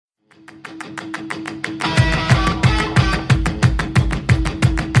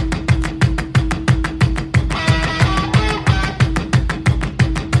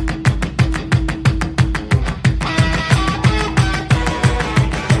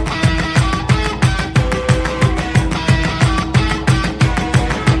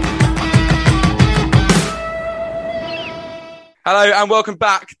Hello and welcome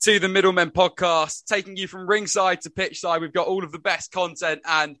back to the Middlemen podcast, taking you from ringside to pitchside. We've got all of the best content,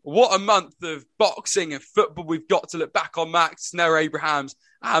 and what a month of boxing and football we've got to look back on. Max, Noah Abrahams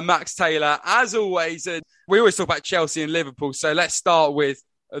and Max Taylor, as always. And we always talk about Chelsea and Liverpool, so let's start with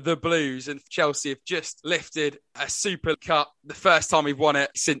the Blues. And Chelsea have just lifted a Super Cup, the first time we've won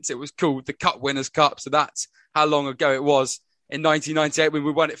it since it was called the Cup Winners' Cup. So that's how long ago it was, in 1998 when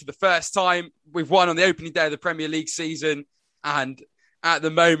we won it for the first time. We've won on the opening day of the Premier League season. And at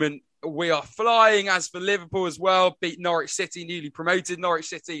the moment, we are flying. As for Liverpool as well, beat Norwich City, newly promoted Norwich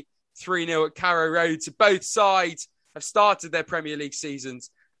City, 3-0 at Carrow Road. So both sides have started their Premier League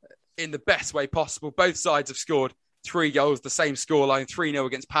seasons in the best way possible. Both sides have scored 3 goals, the same scoreline, 3-0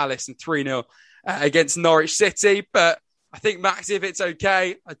 against Palace and 3-0 against Norwich City. But I think, Max, if it's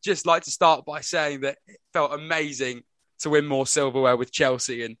okay, I'd just like to start by saying that it felt amazing to win more silverware with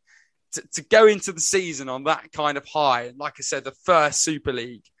Chelsea, and to go into the season on that kind of high. And like I said, the first Super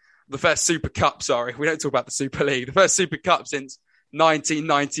Cup, we don't talk about the Super League, the first Super Cup since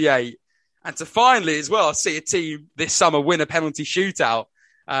 1998. And to finally as well see a team this summer win a penalty shootout.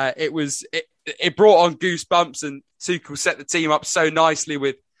 It brought on goosebumps, and Tuchel set the team up so nicely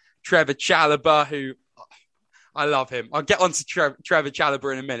with Trevor Chalobah, who I love him. I'll get on to Trevor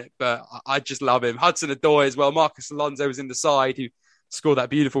Chalobah in a minute, but I just love him. Hudson-Odoi as well. Marcus Alonso was in the side, who scored that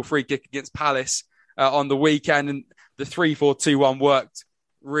beautiful free kick against Palace on the weekend, and the 3-4-2-1 worked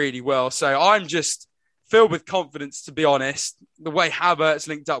really well. So I'm just filled with confidence, to be honest. The way Havertz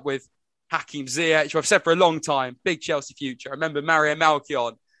linked up with Hakim Ziyech, who I've said for a long time, big Chelsea future. I remember Mario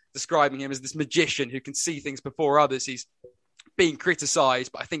Malkion describing him as this magician who can see things before others. He's being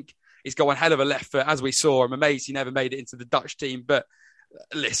criticised, but I think he's got one hell of a left foot, as we saw. I'm amazed he never made it into the Dutch team. But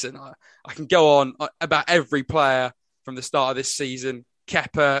listen, I can go on about every player from the start of this season.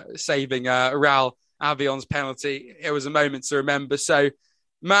 Kepa saving Raul Avion's penalty. It was a moment to remember. So,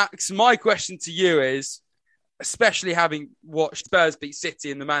 Max, my question to you is, especially having watched Spurs beat City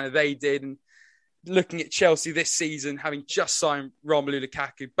in the manner they did, and looking at Chelsea this season, having just signed Romelu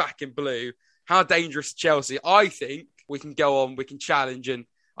Lukaku back in blue, how dangerous is Chelsea? I think we can go on, we can challenge, and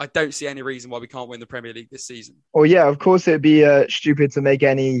I don't see any reason why we can't win the Premier League this season. Well, yeah, of course it'd be stupid to make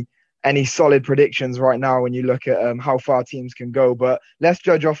any solid predictions right now when you look at how far teams can go. But let's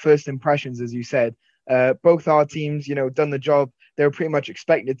judge off first impressions, as you said. Both our teams, done the job they were pretty much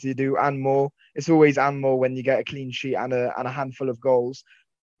expected to do and more. It's always and more when you get a clean sheet and a handful of goals.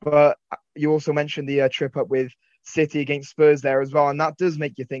 But you also mentioned the trip up with City against Spurs there as well, and that does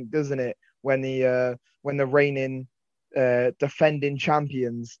make you think, doesn't it? When the reigning defending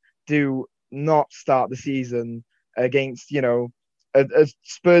champions do not start the season against a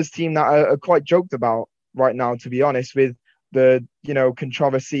Spurs team that are quite joked about right now, to be honest, with the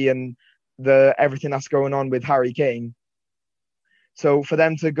controversy and the everything that's going on with Harry Kane. So for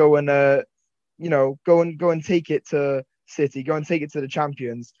them to go and go and take it to City, go and take it to the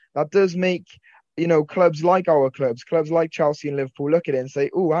champions, that does make clubs like our clubs like Chelsea and Liverpool look at it and say,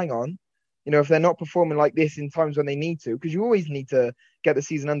 oh, hang on, if they're not performing like this in times when they need to, because you always need to get the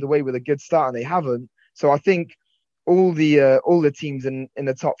season underway with a good start, and they haven't. So I think all the teams in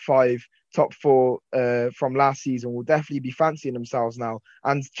the top 5, top 4 from last season will definitely be fancying themselves now,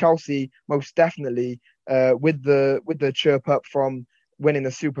 and Chelsea most definitely with the chirp up from winning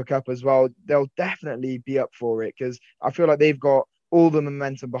the Super Cup as well, they'll definitely be up for it, because I feel like they've got all the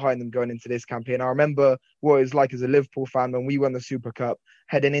momentum behind them going into this campaign. I remember what it was like as a Liverpool fan when we won the Super Cup,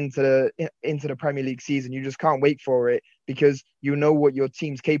 heading into the Premier League season. You just can't wait for it, because you know what your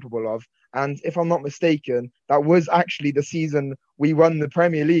team's capable of. And if I'm not mistaken, that was actually the season we won the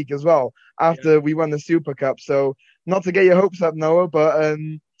Premier League as well, after we won the Super Cup. So not to get your hopes up, Noah, but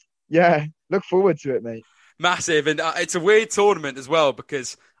look forward to it, mate. Massive. And it's a weird tournament as well,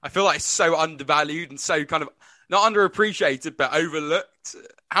 because I feel like it's so undervalued and so kind of not underappreciated, but overlooked.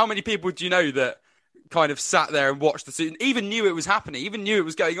 How many people do you know that kind of sat there and watched the season, even knew it was happening, even knew it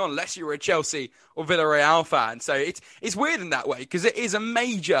was going on, unless you were a Chelsea or Villarreal fan? So it's weird in that way, because it is a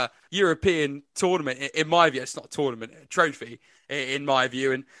major European tournament, in my view. It's not a tournament, a trophy, in my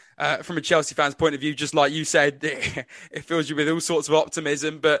view. And from a Chelsea fan's point of view, just like you said, it fills you with all sorts of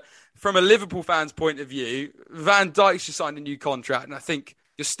optimism. But from a Liverpool fan's point of view, Van Dijk's just signed a new contract, and I think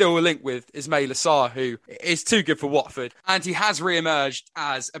you're still linked with Ismail Assar, who is too good for Watford. And he has re-emerged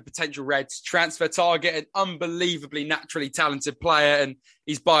as a potential Reds transfer target, an unbelievably naturally talented player, and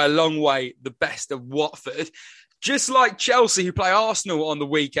he's by a long way the best of Watford. Just like Chelsea, who play Arsenal on the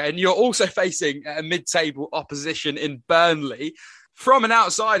weekend, you're also facing a mid-table opposition in Burnley. From an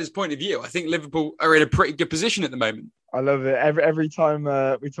outsider's point of view, I think Liverpool are in a pretty good position at the moment. I love it. Every time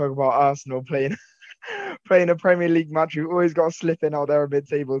we talk about Arsenal playing playing a Premier League match. We've always got to slip in out there a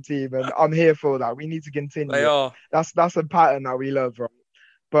mid-table team, and I'm here for that. We need to They continue. are. That's a pattern that we love, right?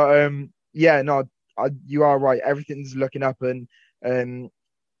 But yeah, no, you are right. Everything's looking up, and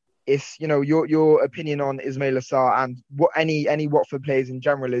it's your opinion on Ismail Assar and what any Watford players in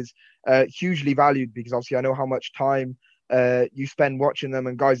general is hugely valued, because obviously I know how much time you spend watching them,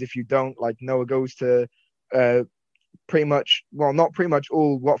 and guys, if you don't, like, Noah goes to pretty much, well, not pretty much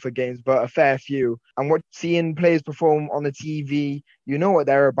all Watford games, but a fair few. And what seeing players perform on the TV, you know what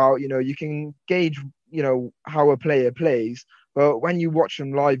they're about. You can gauge, how a player plays. But when you watch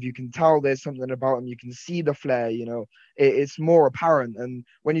them live, you can tell there's something about them. You can see the flair. It's more apparent. And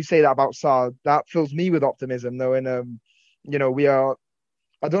when you say that about Saar, that fills me with optimism, though. And we are.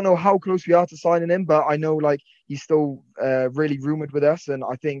 I don't know how close we are to signing him, but I know, like, he's still really rumored with us, and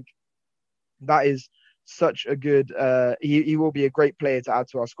I think that is such a good he will be a great player to add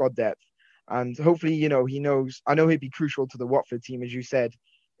to our squad depth. And hopefully, he knows, I know he'd be crucial to the Watford team. As you said,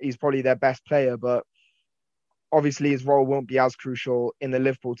 he's probably their best player, but obviously his role won't be as crucial in the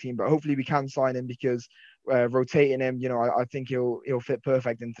Liverpool team. But hopefully we can sign him, because rotating him, I think he'll fit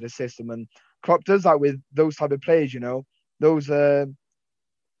perfect into the system. And Klopp does that with those type of players.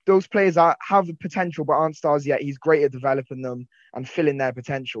 Those players that have the potential but aren't stars yet, he's great at developing them and filling their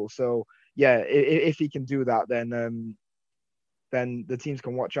potential. So yeah, if he can do that, then the teams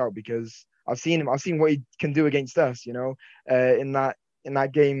can watch out, because I've seen what he can do against us. In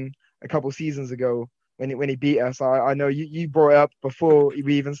that game a couple of seasons ago when he beat us. I know you brought it up before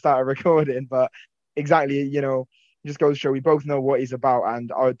we even started recording, but exactly, it just goes to show we both know what he's about,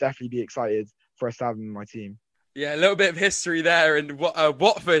 and I would definitely be excited for us to have him in my team. Yeah, a little bit of history there, and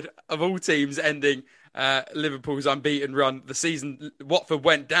Watford, of all teams, ending Liverpool's unbeaten run. The season Watford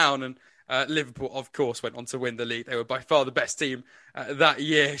went down, and Liverpool, of course, went on to win the league. They were by far the best team that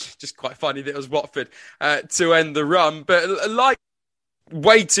year. Just quite funny that it was Watford to end the run. But like,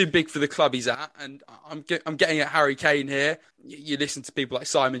 way too big for the club he's at, and I'm getting at Harry Kane here. You listen to people like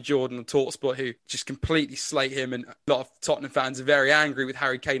Simon Jordan on TalkSport who just completely slate him, and a lot of Tottenham fans are very angry with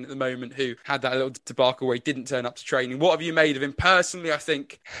Harry Kane at the moment, who had that little debacle where he didn't turn up to training. What have you made of him? Personally, I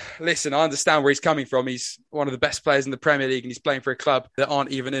think, listen, I understand where he's coming from. He's one of the best players in the Premier League, and he's playing for a club that aren't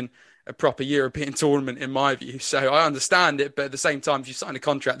even in a proper European tournament, in my view. So I understand it, but at the same time, if you sign a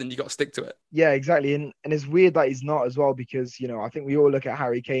contract, then you got to stick to it. Yeah, exactly. And it's weird that he's not as well, because, I think we all look at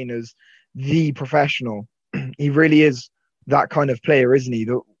Harry Kane as the professional. He really is that kind of player, isn't he?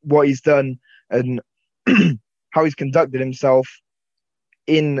 What he's done and how he's conducted himself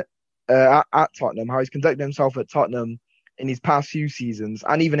at Tottenham, how he's conducted himself at Tottenham in his past few seasons,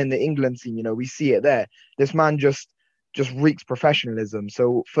 and even in the England team, we see it there. This man just reeks professionalism.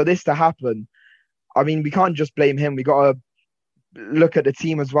 So for this to happen, I mean, we can't just blame him. We got to look at the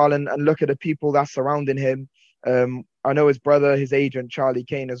team as well, and look at the people that's surrounding him. I know his brother, his agent, Charlie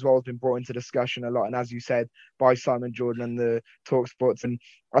Kane, as well, has been brought into discussion a lot. And as you said, by Simon Jordan and the TalkSports. And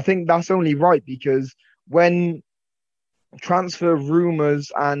I think that's only right, because when transfer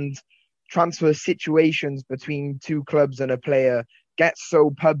rumours and transfer situations between two clubs and a player get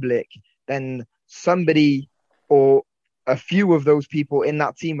so public, then somebody or a few of those people in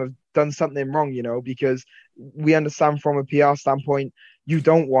that team have done something wrong, because we understand from a PR standpoint, you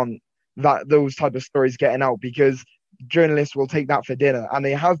don't want those type of stories getting out, because journalists will take that for dinner, and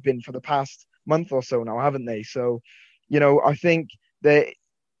they have been for the past month or so now, haven't they? So, I think that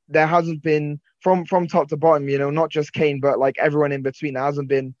there hasn't been from top to bottom, not just Kane, but like everyone in between, there hasn't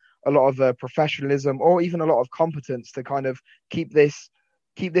been a lot of professionalism or even a lot of competence to kind of keep this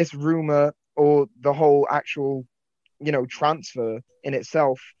rumor or the whole actual transfer in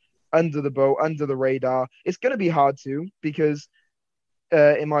itself under the boat, under the radar. It's going to be hard to, because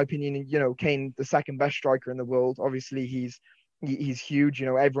in my opinion, Kane, the second best striker in the world, obviously he's huge.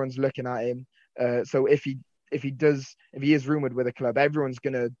 Everyone's looking at him. So if he is rumored with a club, everyone's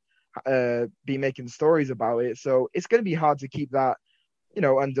going to be making stories about it. So it's going to be hard to keep that,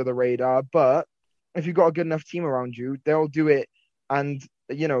 under the radar. But if you've got a good enough team around you, they'll do it, and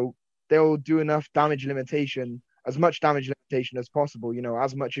they'll do enough as much damage limitation as possible,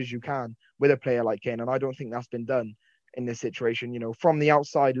 as much as you can with a player like Kane. And I don't think that's been done in this situation. From the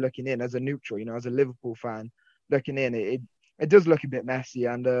outside looking in, as a neutral, as a Liverpool fan looking in, it does look a bit messy,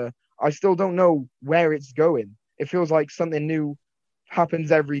 and I still don't know where it's going. It feels like something new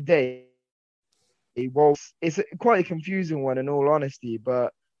happens every day. Well, it's quite a confusing one, in all honesty,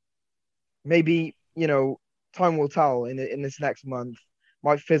 but maybe, time will tell in this next month.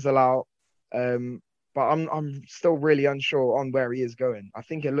 Might fizzle out. But I'm still really unsure on where he is going. I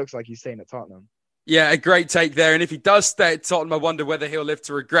think it looks like he's staying at Tottenham. Yeah, a great take there. And if he does stay at Tottenham, I wonder whether he'll live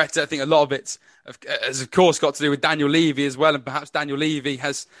to regret it. I think a lot of it has, of course, got to do with Daniel Levy as well. And perhaps Daniel Levy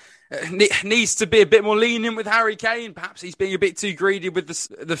needs to be a bit more lenient with Harry Kane. Perhaps he's being a bit too greedy with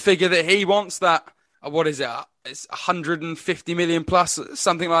the figure that he wants. That, what is it? It's 150 million plus,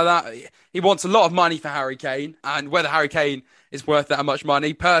 something like that. He wants a lot of money for Harry Kane. And whether Harry Kane is worth that much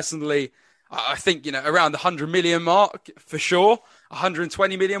money, personally, I think, around the 100 million mark for sure.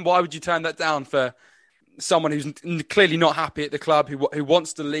 120 million. Why would you turn that down for someone who's clearly not happy at the club, who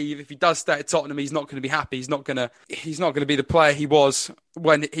wants to leave? If he does stay at Tottenham, he's not going to be happy. He's not going to be the player he was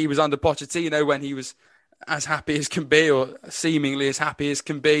when he was under Pochettino, when he was as happy as can be, or seemingly as happy as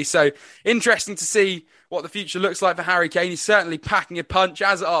can be. So interesting to see what the future looks like for Harry Kane. He's certainly packing a punch,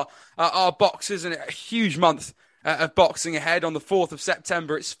 as are our boxers, and a huge month of boxing ahead. On the 4th of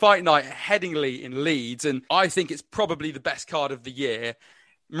September, it's fight night at Headingley in Leeds, and I think it's probably the best card of the year.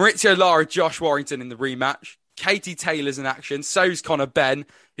 Maurizio Lara, Josh Warrington in the rematch. Katie Taylor's in action. So's Conor Benn,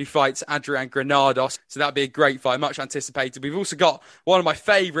 who fights Adrian Granados. So that'd be a great fight, much anticipated. We've also got one of my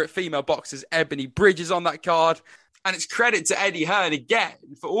favourite female boxers, Ebony Bridges, on that card. And it's credit to Eddie Hearn again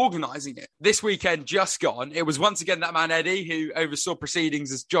for organising it. This weekend just gone, it was once again that man Eddie who oversaw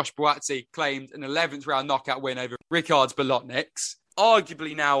proceedings as Josh Buatsi claimed an 11th round knockout win over Ricards Bolotniks.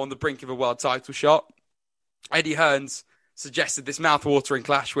 Arguably now on the brink of a world title shot. Eddie Hearn's suggested this mouth-watering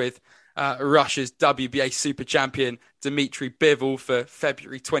clash with Russia's WBA super champion Dmitry Bivol for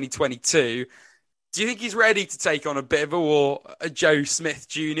February 2022. Do you think he's ready to take on a Bivol or a Joe Smith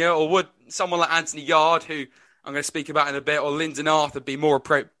Jr.? Or would someone like Anthony Yard, who I'm going to speak about in a bit, or Lyndon Arthur be more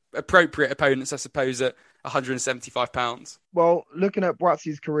appropriate opponents, I suppose, at 175 pounds? Well, looking at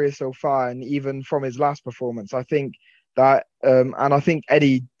Buatsi's career so far, and even from his last performance, I think that, and I think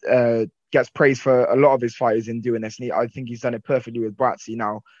Eddie gets praised for a lot of his fighters in doing this, and I think he's done it perfectly with Buatsi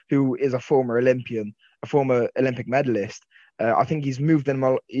now, who is a former Olympian, a former Olympic medalist. I think he's moved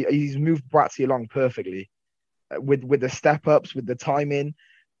Buatsi along perfectly with the step ups, with the timing.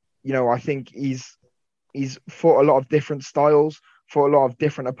 I think he's fought a lot of different styles, fought a lot of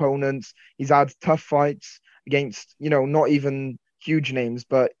different opponents. He's had tough fights against, not even huge names,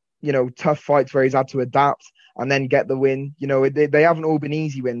 but, tough fights where he's had to adapt and then get the win. They haven't all been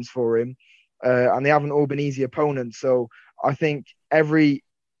easy wins for him, and they haven't all been easy opponents. So I think every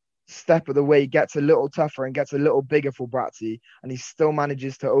step of the way gets a little tougher and gets a little bigger for Buatsi, and he still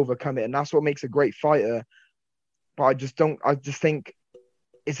manages to overcome it. And that's what makes a great fighter. But I just think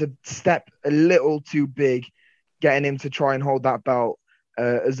it's a step a little too big, getting him to try and hold that belt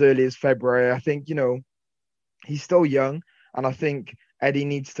as early as February. I think, he's still young, and I think Eddie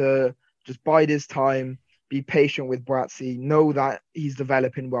needs to just bide his time, be patient with Buatsi, know that he's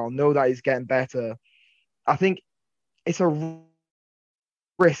developing well, know that he's getting better. I think it's a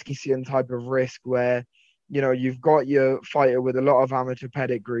risky type of risk where, you've got your fighter with a lot of amateur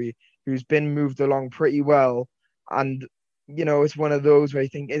pedigree who's been moved along pretty well, and it's one of those where you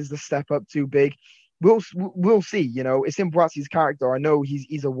think, is the step up too big? We'll see. It's in Buatsi's character. I know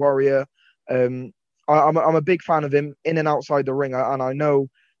he's a warrior. I'm a big fan of him in and outside the ring, and I know,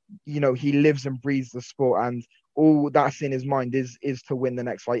 he lives and breathes the sport, and all that's in his mind is to win the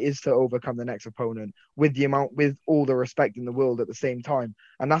next fight, is to overcome the next opponent with all the respect in the world at the same time.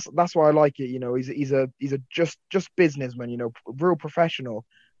 And that's why I like it. He's a just businessman, real professional.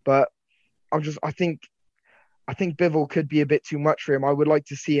 But I think Bivol could be a bit too much for him. I would like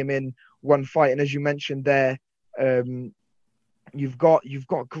to see him in one fight. And as you mentioned there, you've got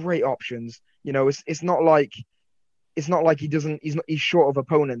great options. It's not like he's short of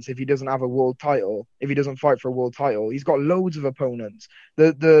opponents if he doesn't have a world title, if he doesn't fight for a world title. He's got loads of opponents.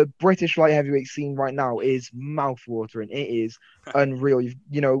 The British light heavyweight scene right now is mouth-watering. It is unreal.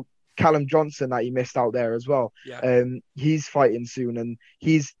 Callum Johnson that he missed out there as well. Yeah. He's fighting soon, and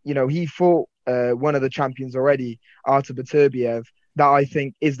he fought one of the champions already, Artur Beterbiev, that I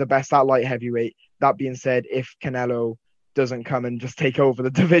think is the best at light heavyweight. That being said, if Canelo doesn't come and just take over the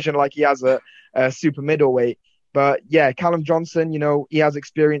division like he has a super middleweight. But yeah, Callum Johnson, he has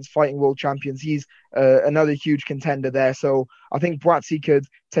experience fighting world champions. He's another huge contender there. So I think Buatsi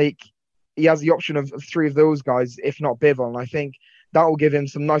he has the option of three of those guys, if not Bivol. And I think that will give him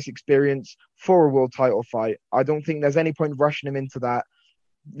some nice experience for a world title fight. I don't think there's any point rushing him into that.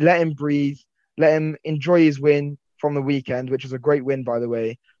 Let him breathe. Let him enjoy his win from the weekend, which is a great win, by the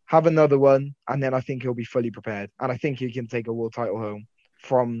way. Have another one, and then I think he'll be fully prepared. And I think he can take a world title home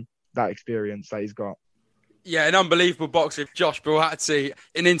from that experience that he's got. Yeah, an unbelievable boxer, Josh Buatsi,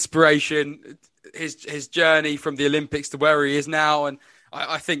 an inspiration, his journey from the Olympics to where he is now. And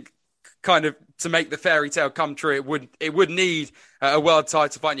I think kind of to make the fairy tale come true, it would need a world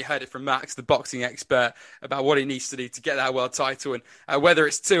title fight. And you heard it from Max, the boxing expert, about what he needs to do to get that world title, and whether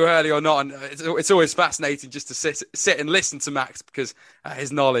it's too early or not. And it's always fascinating just to sit and listen to Max, because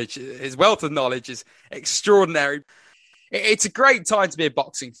his wealth of knowledge is extraordinary. It's a great time to be a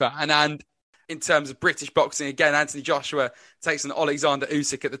boxing fan, and in terms of British boxing, again, Anthony Joshua takes on Alexander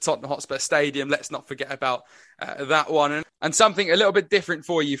Usyk at the Tottenham Hotspur Stadium. Let's not forget about that one. And something a little bit different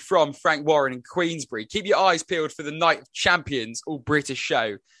for you from Frank Warren in Queensbury. Keep your eyes peeled for the Night of Champions all-British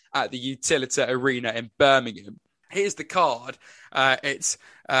show at the Utilita Arena in Birmingham. Here's the card. It's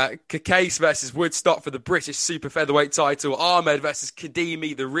Kakase versus Woodstock for the British Super Featherweight title. Ahmed versus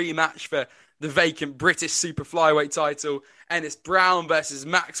Kadimi, the rematch for the vacant British Super Flyweight title. Ennis Brown versus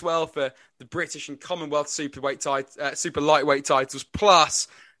Maxwell for the British and Commonwealth Super Lightweight titles, plus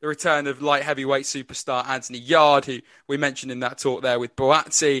the return of light heavyweight superstar Anthony Yard, who we mentioned in that talk there with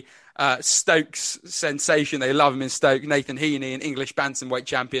Boatsi. Stoke's sensation, they love him in Stoke. Nathan Heaney, and English bantamweight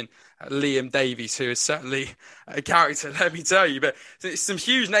champion Liam Davies, who is certainly a character, let me tell you. But there's some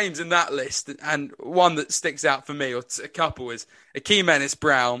huge names in that list, and one that sticks out for me, or a couple, is Akeem Ennis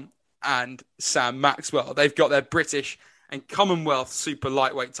Brown and Sam Maxwell. They've got their British and Commonwealth Super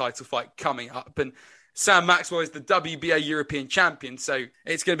Lightweight title fight coming up, and Sam Maxwell is the WBA European champion, so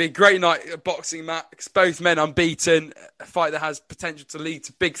it's going to be a great night of boxing, Max. Both men unbeaten, a fight that has potential to lead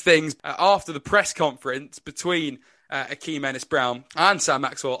to big things. After the press conference between Akeem Ennis Brown and Sam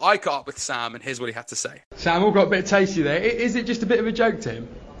Maxwell, I caught up with Sam, and here's what he had to say. Sam, all got a bit tasty there. Is it just a bit of a joke to him?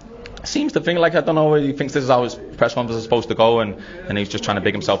 Seems to think, like, I don't know, he thinks this is how his press conference is supposed to go, and he's just trying to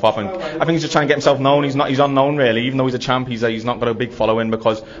big himself up, and I think he's just trying to get himself known. He's unknown really, even though he's a champ. He's not got a big following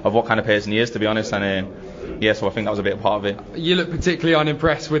because of what kind of person he is, to be honest. And so I think that was a bit of part of it. You look particularly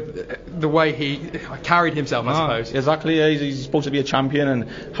unimpressed with the way he carried himself, I suppose. Exactly, yeah. He's supposed to be a champion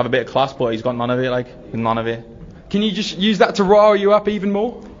and have a bit of class, but he's got none of it. None of it. Can you just use that to rile you up even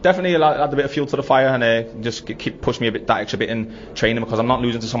more? Definitely add a bit of fuel to the fire, and just keep push me that extra bit in training, because I'm not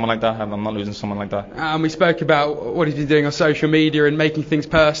losing to someone like that. And we spoke about what he's been doing on social media and making things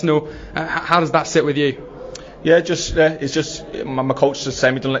personal. How does that sit with you? Yeah, it's just my coach just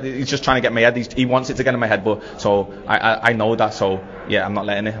said he's just trying to get my head. He wants it to get in my head, but so I know that. So yeah, I'm not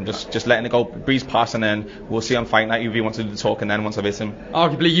letting it. I'm just letting it go, breeze past, and then we'll see on fight night if he wants to do the talk, and then once I've hit him.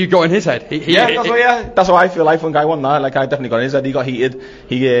 Arguably, you got in his head. That's what I feel like. When guy won that, like, I definitely got in his head. He got heated.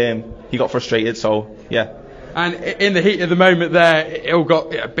 He got frustrated. So yeah. And in the heat of the moment there, it all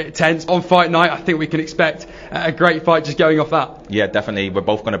got a bit tense. On fight night, I think we can expect a great fight just going off that. Yeah, definitely. We're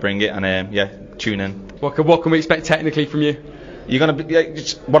both going to bring it, and tune in. What can we expect technically from you? You're going to be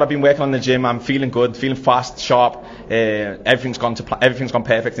just what I've been working on in the gym. I'm feeling good, feeling fast, sharp. Everything's gone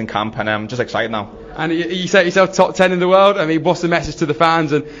perfect in camp, and I'm just excited now. And you set yourself top 10 in the world. I mean, what's the message to the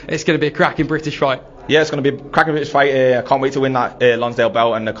fans? And it's going to be a cracking British fight. Yeah, it's going to be a cracking British fight. I can't wait to win that Lonsdale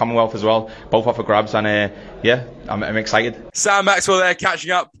belt and the Commonwealth as well. Both up for grabs, and I'm excited. Sam Maxwell there catching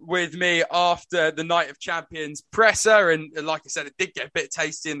up with me after the Night of Champions presser, and like I said, it did get a bit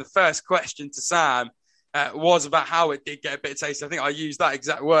tasty. And the first question to Sam was about how it did get a bit tasty. I think I used that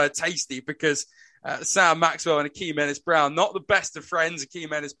exact word, tasty, because Sam Maxwell and Akeem Ennis Brown, not the best of friends.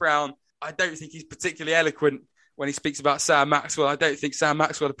 Akeem Ennis Brown, I don't think he's particularly eloquent when he speaks about Sam Maxwell. I don't think Sam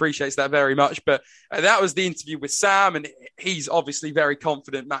Maxwell appreciates that very much, but that was the interview with Sam, and he's obviously very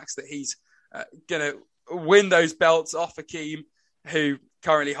confident, Max, that he's going to win those belts off Akeem, who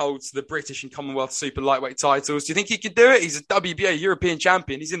currently holds the British and Commonwealth Super Lightweight titles. Do you think he could do it? He's a WBA European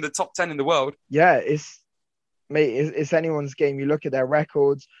champion. He's in the top 10 in the world. Yeah, it's anyone's game. You look at their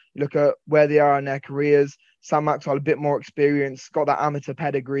records, you look at where they are in their careers. Sam Maxwell, a bit more experience, got that amateur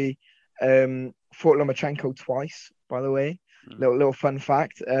pedigree. Fought Lomachenko twice, by the way. Little fun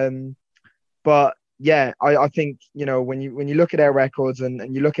fact. But yeah, I think, when you look at their records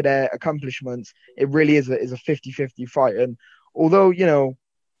and you look at their accomplishments, it really is a 50-50 fight. And although,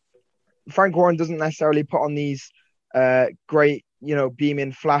 Frank Warren doesn't necessarily put on these great,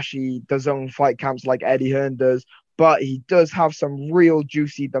 beaming, flashy DAZN fight camps like Eddie Hearn does, but he does have some real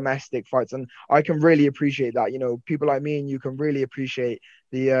juicy domestic fights, and I can really appreciate that. People like me and you can really appreciate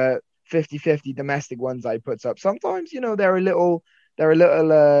the 50-50 domestic ones that he puts up. Sometimes, they're a little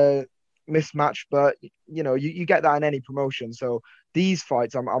mismatched, but you get that in any promotion. So these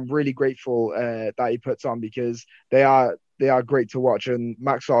fights, I'm really grateful that he puts on, because they are great to watch. And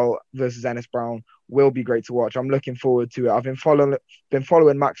Maxwell versus Ennis Brown will be great to watch. I'm looking forward to it. I've been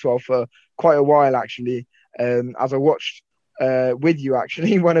following Maxwell for quite a while, actually. As I watched with you,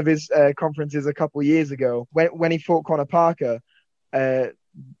 actually, one of his conferences a couple of years ago when he fought Conor Parker.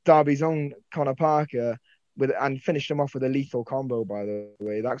 Derby's own Conor Parker, and finished him off with a lethal combo, by the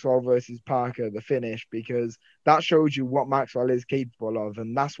way. Maxwell versus Parker, the finish, because that shows you what Maxwell is capable of,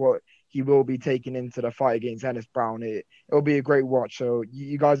 and that's what he will be taking into the fight against Ennis Brown. It'll be a great watch, so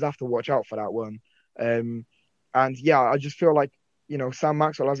you guys have to watch out for that one. And yeah, I just feel like, Sam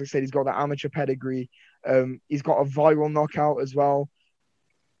Maxwell, as I said, he's got that amateur pedigree. He's got a viral knockout as well.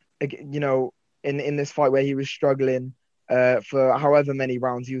 In this fight where he was struggling for however many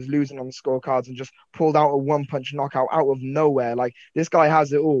rounds, he was losing on the scorecards and just pulled out a one-punch knockout out of nowhere. Like, this guy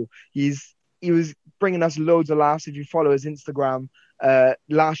has it all. He was bringing us loads of laughs. If you follow his Instagram,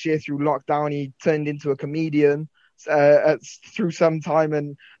 last year through lockdown, he turned into a comedian through some time,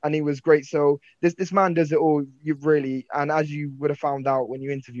 and he was great. So this man does it all. And as you would have found out when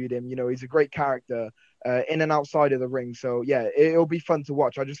you interviewed him, he's a great character in and outside of the ring. So yeah, it'll be fun to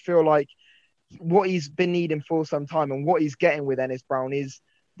watch. I just feel like what he's been needing for some time and what he's getting with Ennis Brown is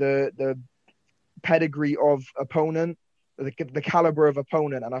the pedigree of opponent, the caliber of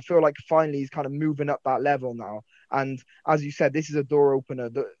opponent, and I feel like finally he's kind of moving up that level now. And as you said, this is a door opener.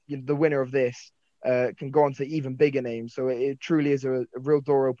 The winner of this can go on to even bigger names. So it truly is a real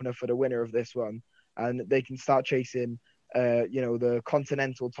door opener for the winner of this one, and they can start chasing, the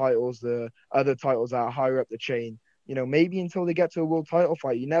continental titles, the other titles that are higher up the chain. Maybe until they get to a world title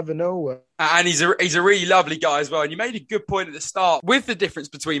fight. You never know. And he's a really lovely guy as well. And you made a good point at the start with the difference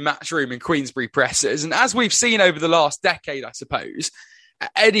between Matchroom and Queensberry Presses. And as we've seen over the last decade, I suppose,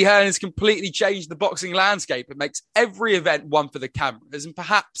 Eddie Hearn has completely changed the boxing landscape. It makes every event one for the cameras. And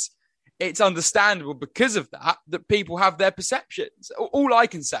perhaps it's understandable because of that people have their perceptions. All I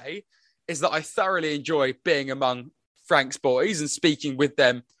can say is that I thoroughly enjoy being among Frank's boys and speaking with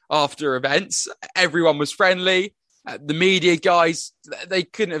them after events. Everyone was friendly. The media guys, they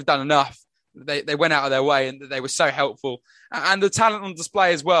couldn't have done enough. They went out of their way and they were so helpful. And the talent on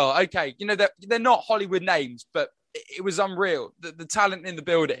display as well. Okay, they're not Hollywood names, but it was unreal. The talent in the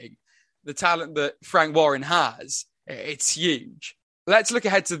building, the talent that Frank Warren has, it's huge. Let's look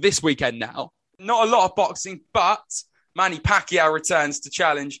ahead to this weekend now. Not a lot of boxing, but Manny Pacquiao returns to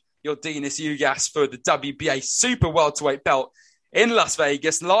challenge Yordenis Ugas for the WBA Super Welterweight belt in Las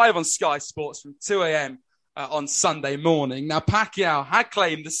Vegas, live on Sky Sports from 2 a.m. On Sunday morning. Now, Pacquiao had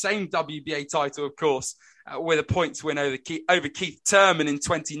claimed the same WBA title, of course, with a points win over Keith Thurman in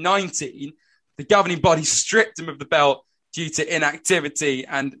 2019. The governing body stripped him of the belt due to inactivity,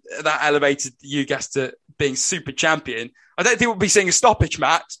 and that elevated Ugas to being super champion. I don't think we'll be seeing a stoppage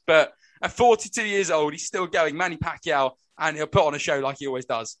match, but at 42 years old, he's still going. Manny Pacquiao, and he'll put on a show like he always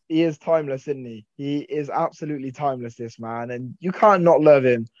does. He is timeless, isn't he? He is absolutely timeless, this man, and you can't not love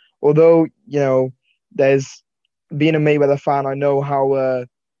him. Although, there's being a Mayweather fan, I know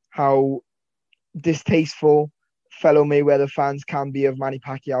how distasteful fellow Mayweather fans can be of Manny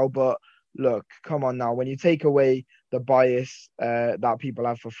Pacquiao. But look, come on now, when you take away the bias that people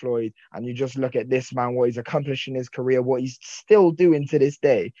have for Floyd, and you just look at this man, what he's accomplished in his career, what he's still doing to this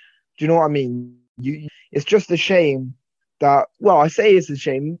day. Do you know what I mean? It's just a shame that, I say it's a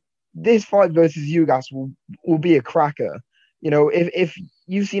shame. This fight versus Ugas will be a cracker. If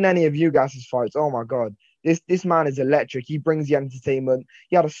you've seen any of Ugas's fights, oh my God, this man is electric. He brings the entertainment.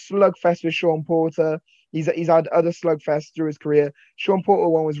 He had a slugfest with Sean Porter. He's had other slugfests through his career. Sean Porter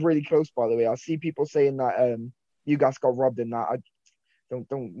one was really close, by the way. I see people saying that Ugas got robbed in that. I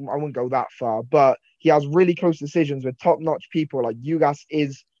wouldn't go that far, but he has really close decisions with top-notch people. Like, Ugas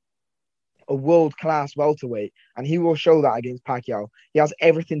is a world-class welterweight, and he will show that against Pacquiao. He has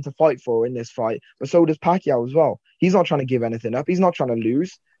everything to fight for in this fight, but so does Pacquiao as well. He's not trying to give anything up. He's not trying to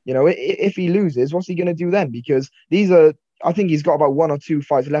lose. If he loses, what's he going to do then? Because I think he's got about 1 or 2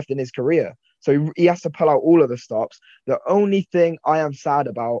 fights left in his career. So he has to pull out all of the stops. The only thing I am sad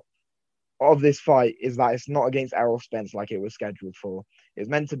about of this fight is that it's not against Errol Spence like it was scheduled for. It's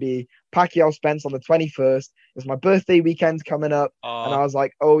meant to be Pacquiao Spence on the 21st. It's my birthday weekend coming up. And I was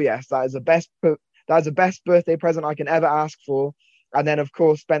like, oh yes, that is the best birthday present I can ever ask for. And then of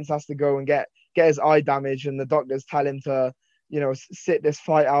course Spence has to go and get his eye damaged, and the doctors tell him to, sit this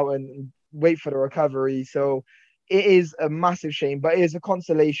fight out and wait for the recovery. So it is a massive shame, but it is a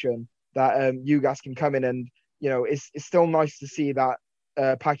consolation that Ugas can come in, and it's still nice to see that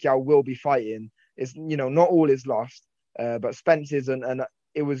Pacquiao will be fighting. It's not all is lost, but Spence is, and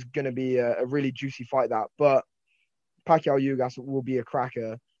it was going to be a really juicy fight that. But Pacquiao Ugas will be a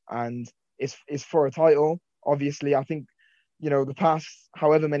cracker, and it's for a title. Obviously, I think the past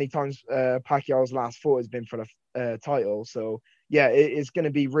however many times Pacquiao's last fought has been for the title. So yeah, it's going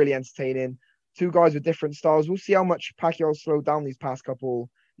to be really entertaining. 2 guys with different styles. We'll see how much Pacquiao slowed down these past couple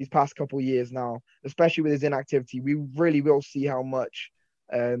years now, especially with his inactivity. We really will see how much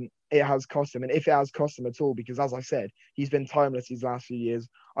it has cost him, and if it has cost him at all, because as I said, he's been timeless these last few years.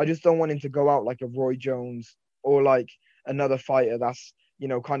 I just don't want him to go out like a Roy Jones or like another fighter that's,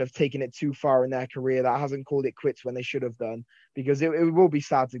 kind of taking it too far in their career, that hasn't called it quits when they should have done, because it will be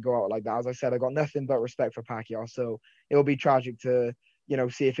sad to go out like that. As I said, I got nothing but respect for Pacquiao, so it'll be tragic to,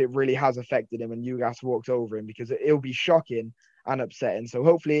 see if it really has affected him and Ugas walks over him, because it'll be shocking and upsetting. So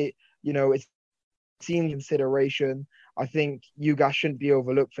hopefully, it's team consideration. I think Ugas shouldn't be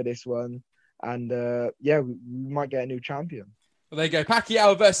overlooked for this one. And we might get a new champion. Well, there you go.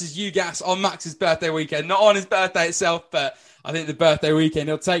 Pacquiao versus Ugas on Max's birthday weekend. Not on his birthday itself, but I think the birthday weekend,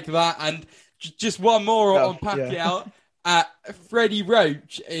 he'll take that. And just one more on Pacquiao. Yeah. Freddie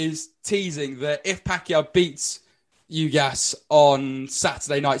Roach is teasing that if Pacquiao beats Ugas on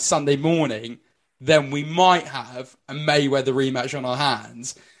Saturday night, Sunday morning, then we might have a Mayweather rematch on our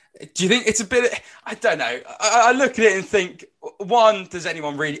hands. Do you think it's a bit... I don't know. I look at it and think, one, does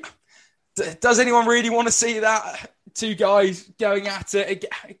anyone really want to see that? Two guys going at it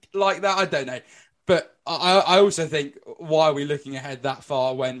like that? I don't know. But I also think, why are we looking ahead that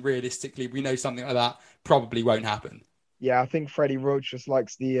far when realistically we know something like that probably won't happen? Yeah, I think Freddie Roach just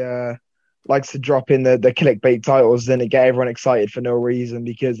likes to drop in the clickbait titles and get everyone excited for no reason,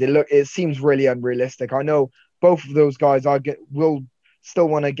 because it seems really unrealistic. I know both of those guys will still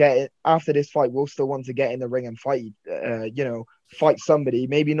want to get it after this fight. We'll still want to get in the ring and fight. Fight somebody,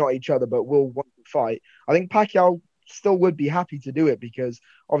 maybe not each other, but we'll want to fight. I think Pacquiao still would be happy to do it, because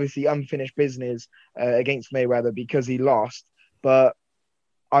obviously unfinished business against Mayweather because he lost. But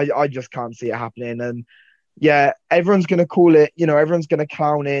I just can't see it happening. And yeah, everyone's going to call it, everyone's going to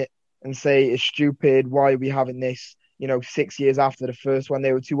clown it and say it's stupid. Why are we having this, 6 years after the first one?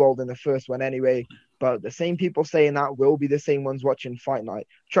 They were too old in the first one anyway. But the same people saying that will be the same ones watching Fight Night.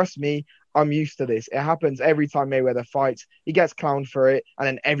 Trust me, I'm used to this. It happens every time Mayweather fights. He gets clowned for it, and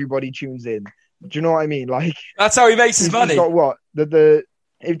then everybody tunes in. Do you know what I mean? Like, that's how he makes his money. He's got what?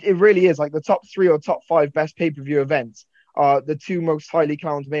 It really is like the top 3 or top 5 best pay-per-view events are the 2 most highly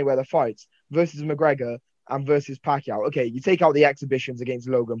clowned Mayweather fights versus McGregor and versus Pacquiao. Okay, you take out the exhibitions against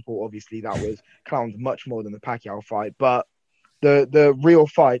Logan Paul, obviously that was clowned much more than the Pacquiao fight, but the real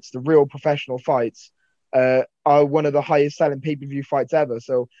fights, the real professional fights, are one of the highest selling pay-per-view fights ever.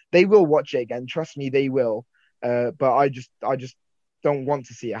 So they will watch it again. Trust me, they will. But I just don't want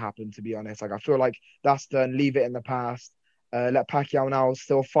to see it happen, to be honest. Like, I feel like that's done. Leave it in the past. Let Pacquiao now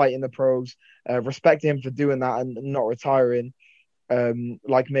still fight in the pros. Respect him for doing that and not retiring.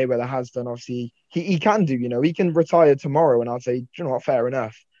 Like Mayweather has done. Obviously, he can do, he can retire tomorrow, and I'd say, you know what, fair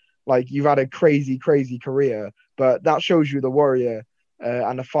enough. Like, you've had a crazy, crazy career, but that shows you the warrior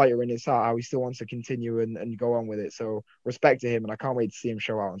and the fighter in his heart, how he still wants to continue and go on with it. So respect to him, and I can't wait to see him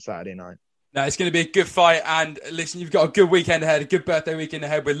show out on Saturday night. No, it's going to be a good fight. And listen, you've got a good weekend ahead, a good birthday weekend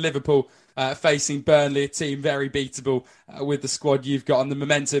ahead with Liverpool facing Burnley, a team very beatable with the squad you've got on the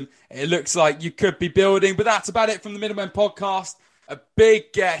momentum. It looks like you could be building, but that's about it from the Middlemen podcast. A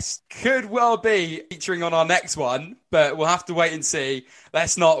big guest could well be featuring on our next one, but we'll have to wait and see.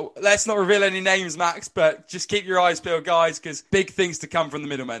 Let's not reveal any names, Max, but just keep your eyes peeled, guys, because big things to come from the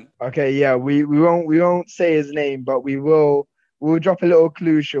Middlemen. Okay, yeah, we won't say his name, but we'll drop a little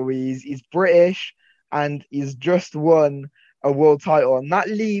clue, shall we? He's British and he's just won a world title, and that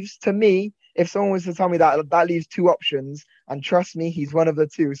leaves, to me, if someone was to tell me that leaves 2 options, and trust me, he's one of the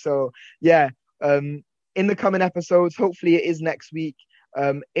 2. So yeah, in the coming episodes, hopefully it is next week.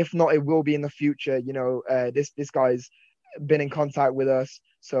 If not, it will be in the future. This guy's been in contact with us,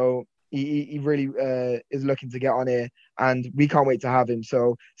 so he really is looking to get on here, and we can't wait to have him.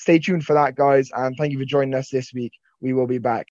 So stay tuned for that, guys, and thank you for joining us this week. We will be back.